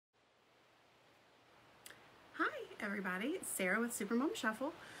everybody, it's Sarah with Supermom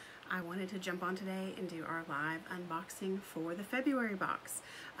Shuffle. I wanted to jump on today and do our live unboxing for the February box.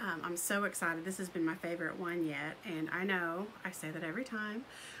 I'm so excited. This has been my favorite one yet, and I know I say that every time.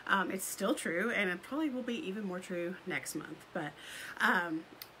 It's still true, and it probably will be even more true next month. But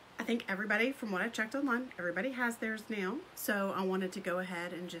I think everybody, from what I checked online, everybody has theirs now. So I wanted to go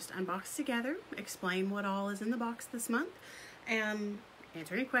ahead and just unbox together, explain what all is in the box this month, and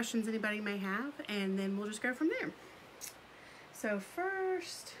answer any questions anybody may have, and then we'll just go from there. So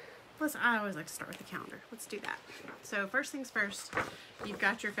first, I always like to start with the calendar. Let's do that. So first things first, you've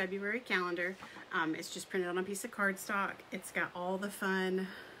got your February calendar. It's just printed on a piece of cardstock. It's got all the fun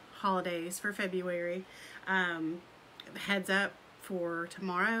holidays for February. Heads up, for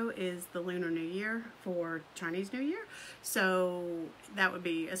tomorrow is the Lunar New Year for Chinese New Year. So that would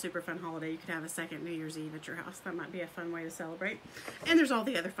be a super fun holiday. You could have a second New Year's Eve at your house. That might be a fun way to celebrate. And there's all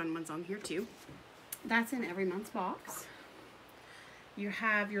the other fun ones on here too. That's in every month's box. You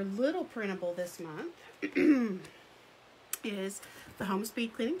have your little printable this month is the Home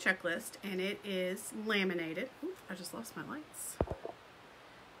Speed Cleaning Checklist, and it is laminated. Ooh, I just lost my lights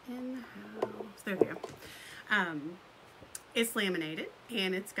in the house. There we go. It's laminated,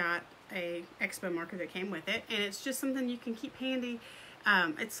 and it's got a expo marker that came with it, and it's just something you can keep handy.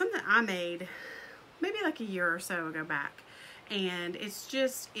 It's something I made maybe like a year or so ago back, and it's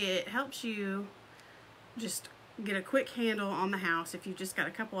just, it helps you just get a quick handle on the house if you've just got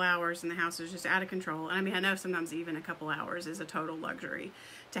a couple hours and the house is just out of control. And I mean, I know sometimes even a couple hours is a total luxury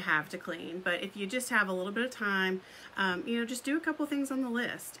to have to clean, but if you just have a little bit of time, you know, just do a couple things on the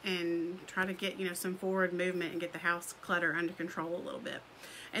list and try to get, you know, some forward movement and get the house clutter under control a little bit.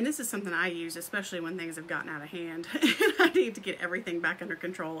 And this is something I use, especially when things have gotten out of hand and I need to get everything back under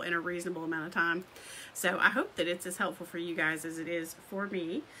control in a reasonable amount of time. So I hope that it's as helpful for you guys as it is for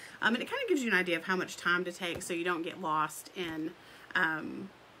me. And it kind of gives you an idea of how much time to take so you don't get lost in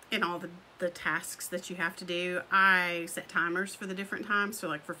all the tasks that you have to do. I set timers for the different times. So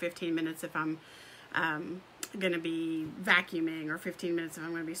like for 15 minutes if I'm going to be vacuuming, or 15 minutes if I'm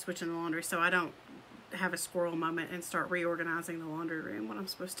going to be switching the laundry, so I don't have a squirrel moment and start reorganizing the laundry room when I'm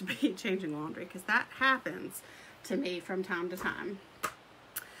supposed to be changing laundry, because that happens to me from time to time.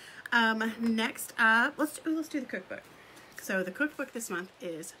 Next up, let's do the cookbook. So the cookbook this month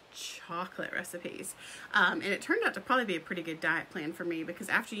is chocolate recipes, and it turned out to probably be a pretty good diet plan for me, because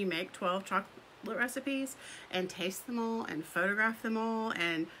after you make 12 chocolate recipes and taste them all and photograph them all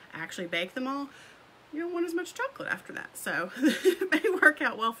and actually bake them all, you don't want as much chocolate after that. So it may work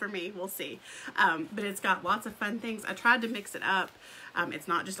out well for me. We'll see. But it's got lots of fun things. I tried to mix it up. It's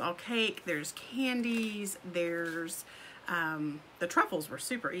not just all cake. There's candies. There's the truffles were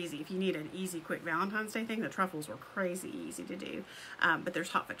super easy. If you need an easy, quick Valentine's Day thing, the truffles were crazy easy to do. But there's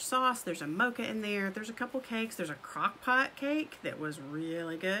hot fudge sauce. There's a mocha in there. There's a couple cakes. There's a crock pot cake that was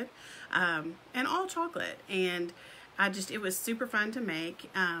really good. And all chocolate. And it was super fun to make.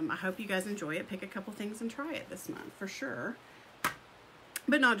 I hope you guys enjoy it. Pick a couple things and try it this month for sure.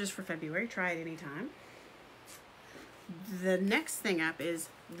 But not just for February. Try it anytime. The next thing up is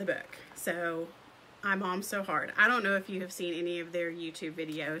the book. So I Mom So Hard. I don't know if you have seen any of their YouTube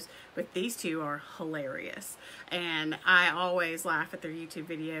videos, but these two are hilarious. And I always laugh at their YouTube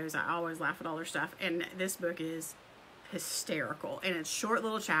videos. I always laugh at all their stuff. And this book is hysterical, and it's short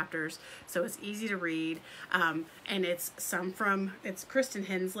little chapters, so it's easy to read, and it's Kristen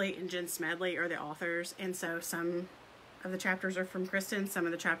Hensley and Jen Smedley are the authors, and so some of the chapters are from Kristen, some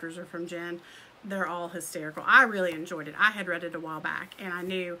of the chapters are from Jen. They're all hysterical. I really enjoyed it. I had read it a while back, and I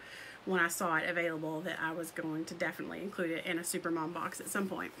knew when I saw it available that I was going to definitely include it in a Supermom box at some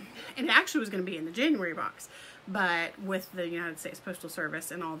point. And it actually was going to be in the January box, but with the United States Postal Service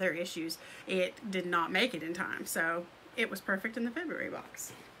and all their issues, it did not make it in time. So it was perfect in the February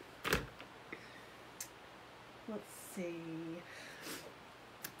box. Let's see.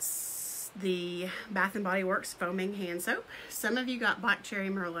 The Bath & Body Works foaming hand soap. Some of you got Black Cherry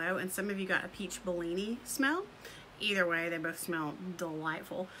Merlot, and some of you got a Peach Bellini smell. Either way, they both smell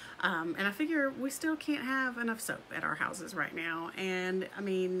delightful. And I figure we still can't have enough soap at our houses right now. And I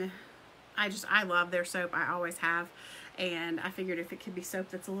mean, I love their soap. I always have. And I figured if it could be soap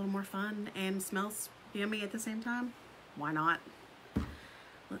that's a little more fun and smells yummy at the same time, why not?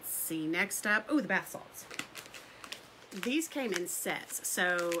 Let's see. Next up, oh, the bath salts. These came in sets,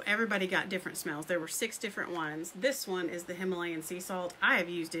 so everybody got different smells. There were 6 different ones. This one is the Himalayan sea salt. I have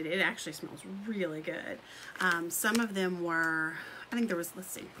used it. It actually smells really good. Some of them were, I think there was,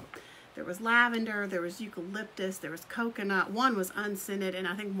 let's see, there was lavender, there was eucalyptus, there was coconut. One was unscented, and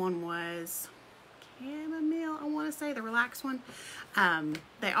I think one was chamomile, I want to say, the relaxed one.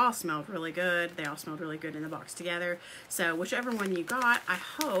 They all smelled really good. They all smelled really good in the box together. So whichever one you got, I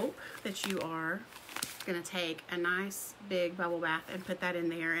hope that you are going to take a nice big bubble bath and put that in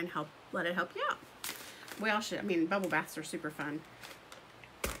there and let it help you out. We all should. I mean, bubble baths are super fun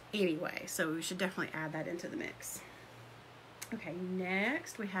anyway, so we should definitely add that into the mix. Okay,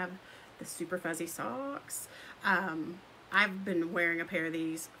 next we have the super fuzzy socks. I've been wearing a pair of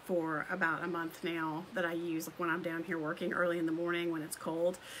these for about a month now that I use when I'm down here working early in the morning when it's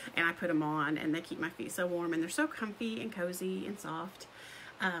cold, and I put them on and they keep my feet so warm, and they're so comfy and cozy and soft.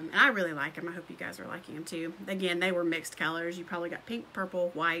 And I really like them. I hope you guys are liking them too. Again, they were mixed colors. You probably got pink, purple,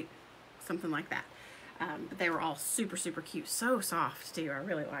 white, something like that. But they were all super, super cute. So soft too. I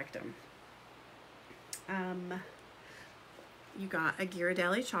really liked them. You got a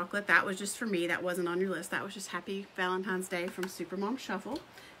Ghirardelli chocolate. That was just for me. That wasn't on your list. That was just Happy Valentine's Day from Supermom Shuffle.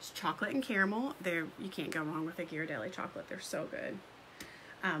 It's chocolate and caramel. You can't go wrong with a Ghirardelli chocolate. They're so good.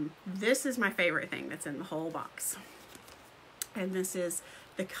 This is my favorite thing that's in the whole box. And this is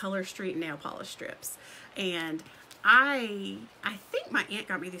the Color Street nail polish strips. And I think my aunt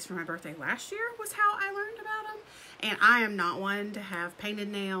got me these for my birthday last year was how I learned about them. And I am not one to have painted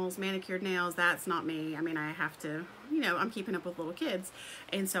nails, manicured nails. That's not me. I mean, I have to, you know, I'm keeping up with little kids.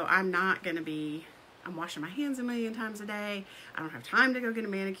 And so I'm not going to be, I'm washing my hands a million times a day. I don't have time to go get a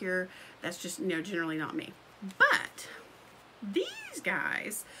manicure. That's just, you know, generally not me. But these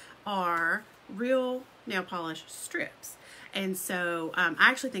guys are real nail polish strips. And so I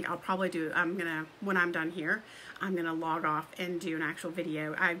actually think I'll probably do, when I'm done here, I'm gonna log off and do an actual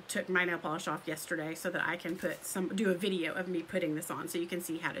video. I took my nail polish off yesterday so that I can do a video of me putting this on so you can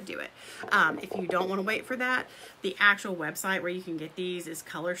see how to do it. If you don't want to wait for that, the actual website where you can get these is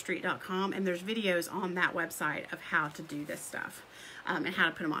colorstreet.com, and there's videos on that website of how to do this stuff and how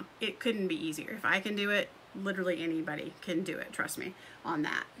to put them on. It couldn't be easier. If I can do it, literally anybody can do it, trust me on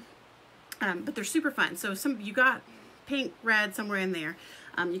that. But they're super fun. So you got pink, red, somewhere in there.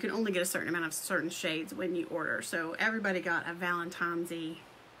 You can only get a certain amount of certain shades when you order. So everybody got a Valentine's-y,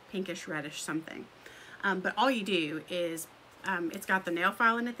 pinkish, reddish something. But all you do is, it's got the nail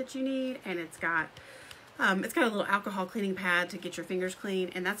file in it that you need, and it's got a little alcohol cleaning pad to get your fingers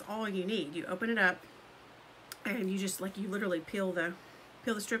clean, and that's all you need. You open it up, and you just, you literally peel the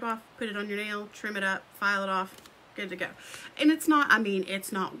strip off, put it on your nail, trim it up, file it off, good to go. And it's not, I mean,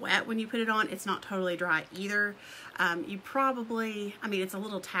 it's not wet when you put it on. It's not totally dry either. You probably, I mean, it's a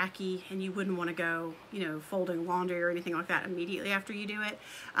little tacky, and you wouldn't want to go, you know, folding laundry or anything like that immediately after you do it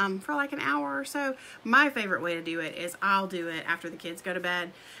for like an hour or so. My favorite way to do it is I'll do it after the kids go to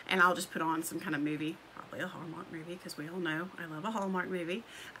bed, and I'll just put on some kind of movie, probably a Hallmark movie, because we all know I love a Hallmark movie.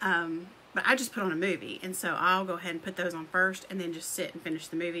 But I just put on a movie, and so I'll go ahead and put those on first, and then just sit and finish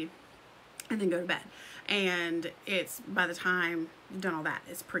the movie, and then go to bed. And it's, by the time you've done all that,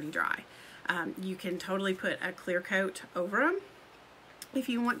 it's pretty dry. You can totally put a clear coat over them if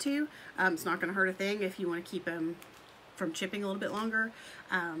you want to. It's not going to hurt a thing if you want to keep them from chipping a little bit longer.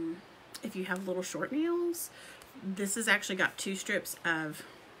 If you have little short nails, this has actually got 2 strips of,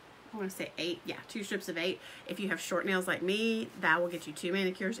 I want to say 8. Yeah, 2 strips of 8. If you have short nails like me, that will get you 2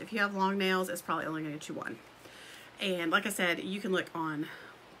 manicures. If you have long nails, it's probably only going to get you 1. And like I said, you can look on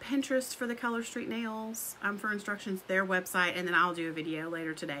Pinterest for the Color Street nails for instructions, their website, and then I'll do a video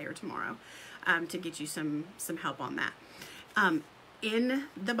later today or tomorrow to get you some help on that. In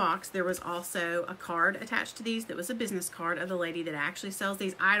the box, there was also a card attached to these that was a business card of the lady that actually sells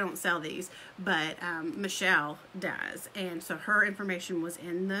these. I don't sell these, but Michelle does, and so her information was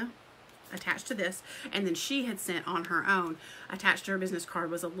attached to this, and then she had sent on her own, attached to her business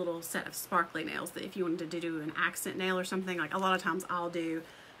card, was a little set of sparkly nails that if you wanted to do an accent nail or something, like a lot of times I'll do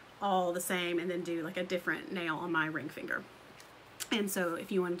all the same and then do like a different nail on my ring finger. And so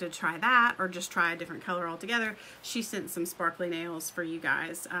if you wanted to try that or just try a different color altogether, she sent some sparkly nails for you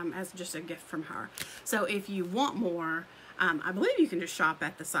guys as just a gift from her. So if you want more, I believe you can just shop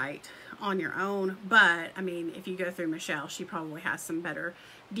at the site on your own, but I mean, if you go through Michelle, she probably has some better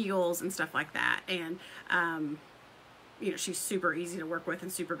deals and stuff like that. And you know, she's super easy to work with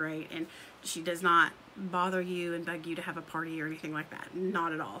and super great, and she does not bother you and bug you to have a party or anything like that.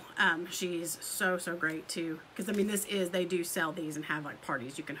 Not at all. She's so great too, because I mean, they do sell these and have like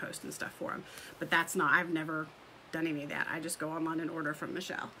parties you can host and stuff for them, but that's not, I've never done any of that. I just go online and order from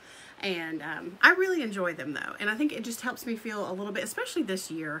Michelle, and I really enjoy them though, and I think it just helps me feel a little bit, especially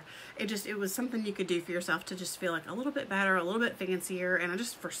this year, it was something you could do for yourself to just feel like a little bit better, a little bit fancier, and I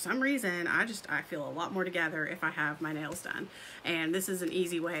just, for some reason, I feel a lot more together if I have my nails done, and this is an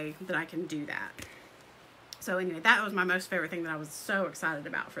easy way that I can do that. So anyway, that was my most favorite thing that I was so excited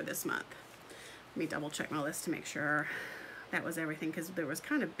about for this month. Let me double check my list to make sure that was everything, because there was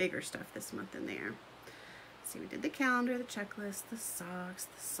kind of bigger stuff this month in there. See, we did the calendar, the checklist, the socks,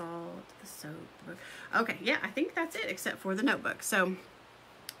 the salt, the soap, the book. Okay, yeah, I think that's it except for the notebook. So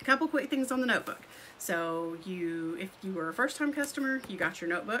a couple quick things on the notebook. So if you were a first-time customer, you got your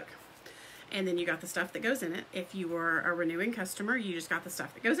notebook, and then you got the stuff that goes in it. If you were a renewing customer, you just got the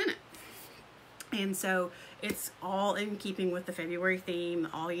stuff that goes in it. And so it's all in keeping with the February theme.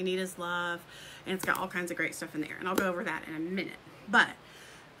 All you need is love, and it's got all kinds of great stuff in there, and I'll go over that in a minute. But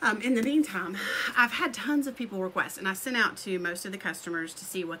in the meantime, I've had tons of people request, and I sent out to most of the customers to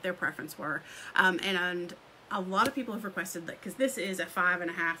see what their preference were. And a lot of people have requested that, because this is a 5.5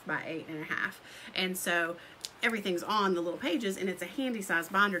 by 8.5, and so everything's on the little pages, and it's a handy size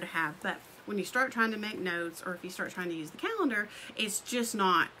binder to have. But when you start trying to make notes, or if you start trying to use the calendar, it's just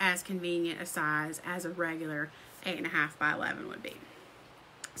not as convenient a size as a regular 8.5 by 11 would be.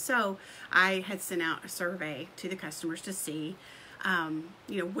 So I had sent out a survey to the customers to see,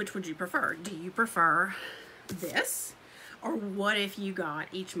 which would you prefer? Do you prefer this? Or what if you got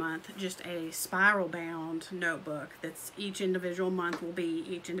each month just a spiral bound notebook that's each individual month will be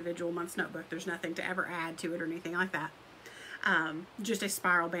each individual month's notebook. There's nothing to ever add to it or anything like that. Just a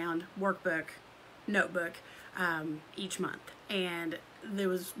spiral bound workbook, notebook, each month. And the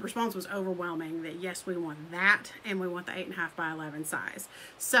response was overwhelming that yes, we want that, and we want the 8.5 by 11 size.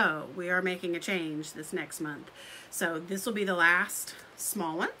 So we are making a change this next month. So this will be the last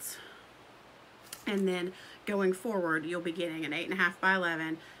small ones. And then going forward, you'll be getting an 8.5 by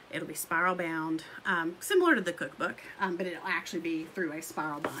 11. It'll be spiral bound, similar to the cookbook, but it'll actually be through a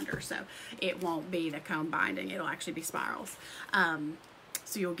spiral binder. So it won't be the comb binding. It'll actually be spirals.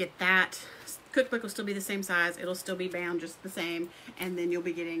 So you'll get that. Cookbook will still be the same size. It'll still be bound just the same. And then you'll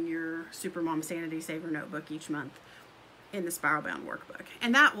be getting your Supermom Sanity Saver notebook each month in the spiral bound workbook.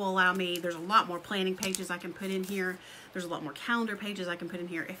 And that will allow me, there's a lot more planning pages I can put in here. There's a lot more calendar pages I can put in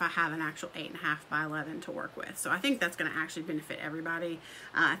here if I have an actual 8.5 by 11 to work with. So I think that's going to actually benefit everybody.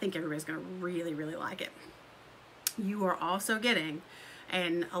 I think everybody's going to really, really like it. You are also getting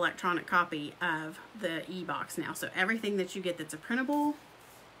an electronic copy of the e-box now. So everything that you get that's a printable,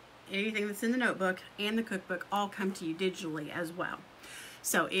 anything that's in the notebook and the cookbook, all come to you digitally as well.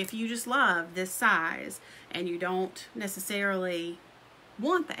 So if you just love this size and you don't necessarily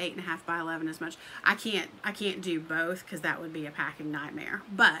want the 8.5 by 11 as much, I can't do both because that would be a packing nightmare.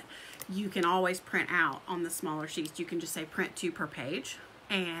 But you can always print out on the smaller sheets. You can just say print 2 per page,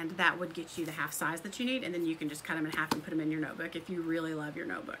 and that would get you the half size that you need, and then you can just cut them in half and put them in your notebook if you really love your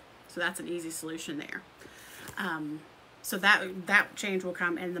notebook. So that's an easy solution there. So that change will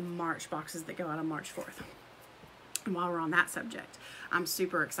come in the March boxes that go out on March 4th. And while we're on that subject, I'm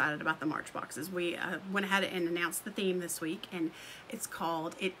super excited about the March boxes. We went ahead and announced the theme this week, and it's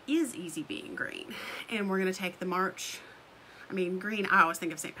called It Is Easy Being Green. And we're going to take the green, I always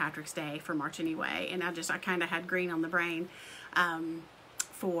think of St. Patrick's Day for March anyway, and I kind of had green on the brain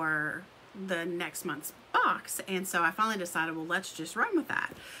for the next month's box. And so I finally decided, well, let's just run with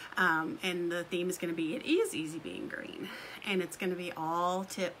that. And the theme is going to be It Is Easy Being Green. And it's going to be all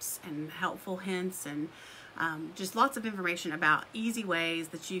tips and helpful hints and just lots of information about easy ways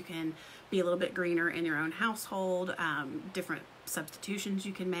that you can be a little bit greener in your own household, different substitutions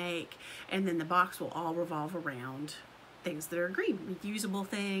you can make, and then the box will all revolve around things that are green, reusable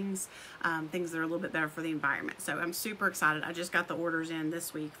things, things that are a little bit better for the environment. So I'm super excited. I just got the orders in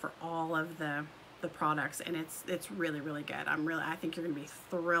this week for all of the products, and it's really, really good. I think you're gonna be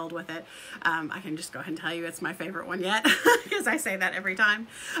thrilled with it. I can just go ahead and tell you it's my favorite one yet because I say that every time,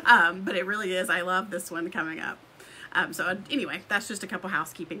 but it really is. I love this one coming up. So anyway, that's just a couple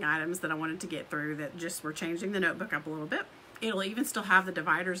housekeeping items that I wanted to get through, that just we're changing the notebook up a little bit. It'll even still have the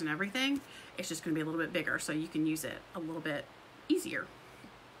dividers and everything. It's just gonna be a little bit bigger so you can use it a little bit easier.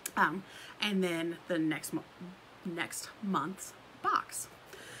 And then the next month's box.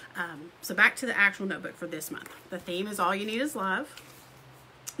 So back to the actual notebook for this month. The theme is All You Need Is Love.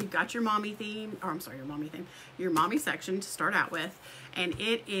 You've got your mommy theme, your mommy section to start out with. And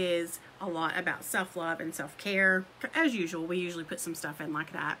it is a lot about self-love and self-care. As usual, we usually put some stuff in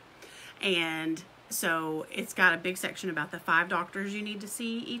like that. And so it's got a big section about the 5 doctors you need to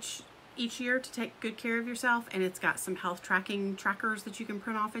see each year to take good care of yourself, and it's got some health tracking trackers that you can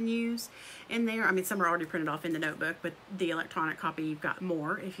print off and use in there. I mean, some are already printed off in the notebook, but the electronic copy, you've got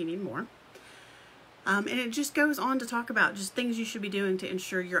more if you need more. And it just goes on to talk about just things you should be doing to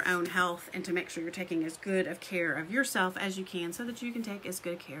ensure your own health and to make sure you're taking as good of care of yourself as you can so that you can take as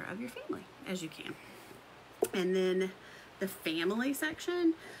good care of your family as you can. And then the family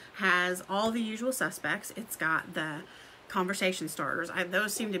section has all the usual suspects. It's got the conversation starters.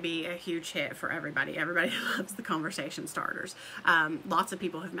 Those seem to be a huge hit for everybody. Everybody loves the conversation starters. Lots of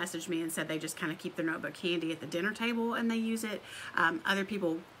people have messaged me and said they just kind of keep their notebook handy at the dinner table and they use it. Other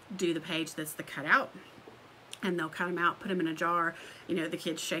people do the page that's the cutout, and they'll cut them out, put them in a jar. You know, the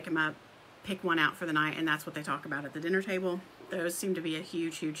kids shake them up, pick one out for the night, and that's what they talk about at the dinner table. Those seem to be a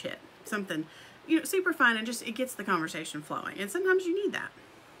huge, huge hit. Something, you know, super fun, and just, it gets the conversation flowing. And sometimes you need that.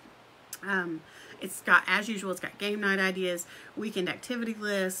 It's got, as usual, it's got game night ideas, weekend activity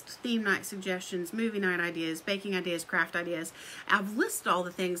list, theme night suggestions, movie night ideas, baking ideas, craft ideas. I've listed all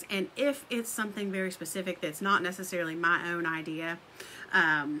the things, and if it's something very specific that's not necessarily my own idea,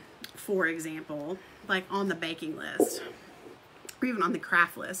 for example, like on the baking list, or even on the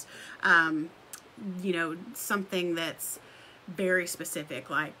craft list, you know, something that's very specific,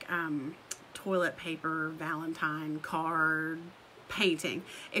 like toilet paper, Valentine card, painting.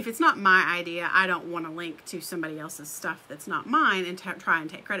 If it's not my idea, I don't want to link to somebody else's stuff that's not mine and try and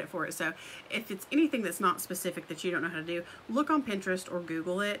take credit for it. So if it's anything that's not specific that you don't know how to do, look on Pinterest or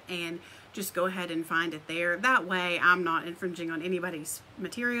Google it and just go ahead and find it there. That way I'm not infringing on anybody's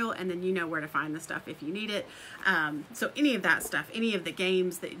material, and then you know where to find the stuff if you need it. So any of that stuff, any of the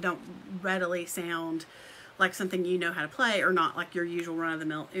games that don't readily sound like something you know how to play, or not like your usual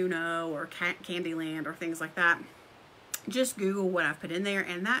run-of-the-mill Uno or Candyland or things like that, just Google what I've put in there,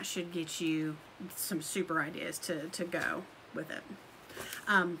 and that should get you some super ideas to go with it.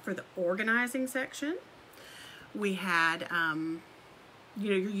 For the organizing section, we had, you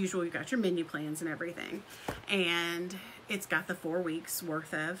know, your usual, you've got your menu plans and everything, and it's got the 4 weeks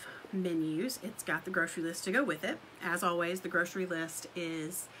worth of menus. It's got the grocery list to go with it. As always, the grocery list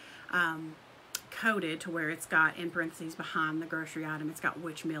is coded to where it's got in parentheses behind the grocery item, it's got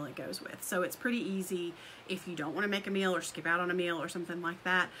which meal it goes with. So it's pretty easy if you don't want to make a meal or skip out on a meal or something like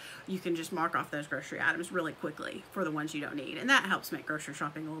that. You can just mark off those grocery items really quickly for the ones you don't need, and that helps make grocery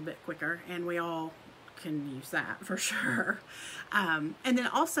shopping a little bit quicker, and we all can use that for sure. And then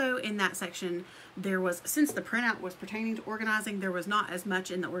also in that section, there was, since the printout was pertaining to organizing, there was not as much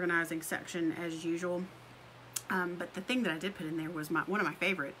in the organizing section as usual. But the thing that I did put in there was one of my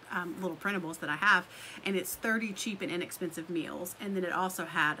favorite little printables that I have, and it's 30 cheap and inexpensive meals. And then it also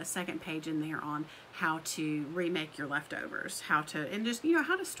had a second page in there on how to remake your leftovers, and just, you know,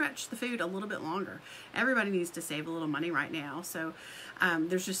 how to stretch the food a little bit longer. Everybody needs to save a little money right now. So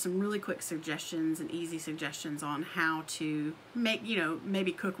there's just some really quick suggestions and easy suggestions on how to make, you know,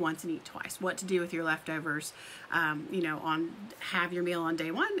 maybe cook once and eat twice, what to do with your leftovers, you know, have your meal on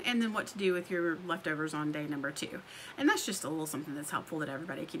day 1, and then what to do with your leftovers on day number 2. And that's just a little something that's helpful that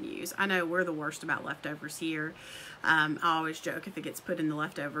everybody can use. I know we're the worst about leftovers here. I always joke, if it gets put in the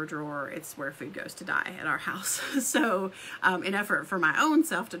leftover drawer, it's where food goes to die at our house. So in effort for my own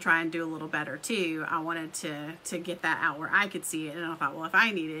self to try and do a little better too, I wanted to get that out where I could see it, and I thought, well, if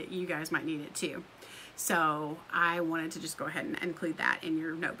I need it, you guys might need it too. So I wanted to just go ahead and include that in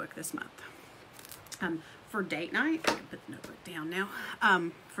your notebook this month. For date night, I can put the notebook down now.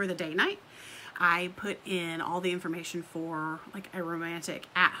 For the date night, I put in all the information for like a romantic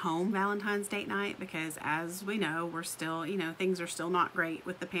at-home Valentine's date night, because as we know, we're still, you know, things are still not great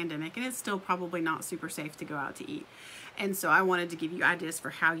with the pandemic, and it's still probably not super safe to go out to eat. And so I wanted to give you ideas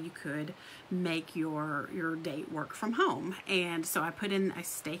for how you could make your date work from home. And so I put in a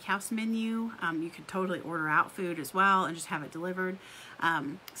steakhouse menu. You could totally order out food as well and just have it delivered.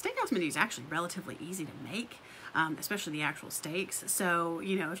 Steakhouse menu is actually relatively easy to make, especially the actual steaks. So,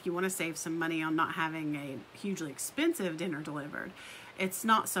 you know, if you want to save some money on not having a hugely expensive dinner delivered, it's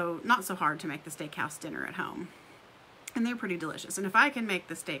not so hard to make the steakhouse dinner at home. And they're pretty delicious. And if I can make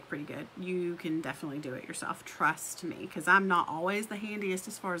the steak pretty good, you can definitely do it yourself. Trust me, because I'm not always the handiest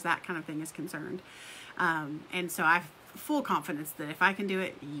as far as that kind of thing is concerned. And so I have full confidence that if I can do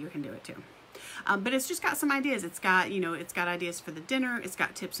it, you can do it too. But it's just got some ideas. It's got, you know, it's got ideas for the dinner. It's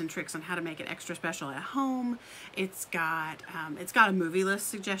got tips and tricks on how to make it extra special at home. It's got a movie list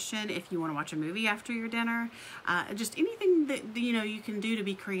suggestion if you want to watch a movie after your dinner. Just anything that, you know, you can do to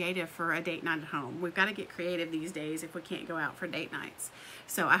be creative for a date night at home. We've got to get creative these days if we can't go out for date nights.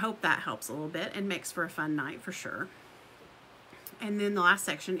 So I hope that helps a little bit and makes for a fun night for sure. And then the last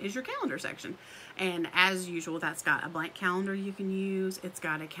section is your calendar section. And as usual, that's got a blank calendar you can use. It's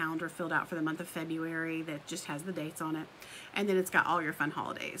got a calendar filled out for the month of February that just has the dates on it. And then it's got all your fun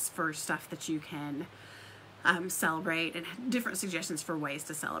holidays for stuff that you can celebrate, and different suggestions for ways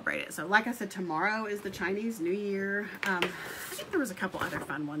to celebrate it. So like I said, tomorrow is the Chinese New Year. I think there was a couple other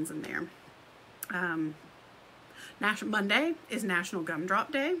fun ones in there. Monday is National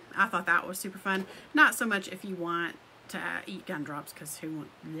Gumdrop Day. I thought that was super fun. Not so much if you want eat gumdrops, because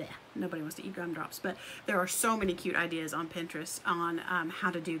nobody wants to eat gumdrops. But there are so many cute ideas on Pinterest on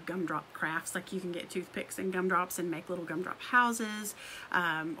how to do gumdrop crafts. Like you can get toothpicks and gumdrops and make little gumdrop houses,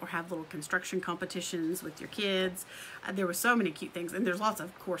 or have little construction competitions with your kids. There were so many cute things, and there's lots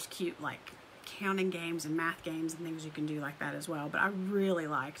of course cute like counting games and math games and things you can do like that as well. But I really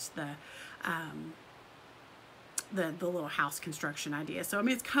liked the little house construction idea. So I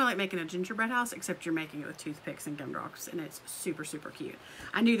mean, it's kind of like making a gingerbread house, except you're making it with toothpicks and gumdrops, and it's super, super cute.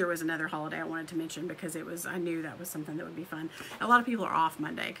 I knew there was another holiday I wanted to mention because I knew that was something that would be fun. A lot of people are off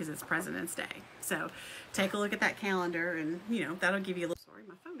Monday because it's President's Day. So take a look at that calendar, and you know, that'll give you a little, sorry,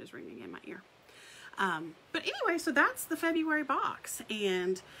 my phone is ringing in my ear. But anyway, so that's the February box,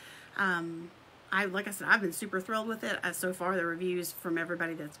 and like I said, I've been super thrilled with it. So far, the reviews from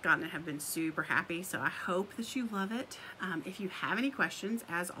everybody that's gotten it have been super happy. So I hope that you love it. If you have any questions,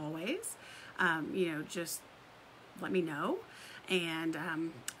 as always, you know, just let me know. And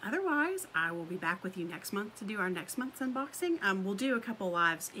otherwise, I will be back with you next month to do our next month's unboxing. We'll do a couple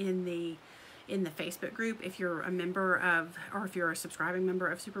lives in the Facebook group. If you're a member of, or if you're a subscribing member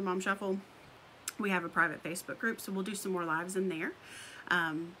of Supermom Shuffle, we have a private Facebook group, so we'll do some more lives in there.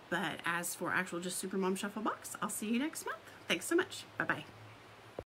 But as for actual just Supermom ShuffleBox, I'll see you next month. Thanks so much. Bye-bye.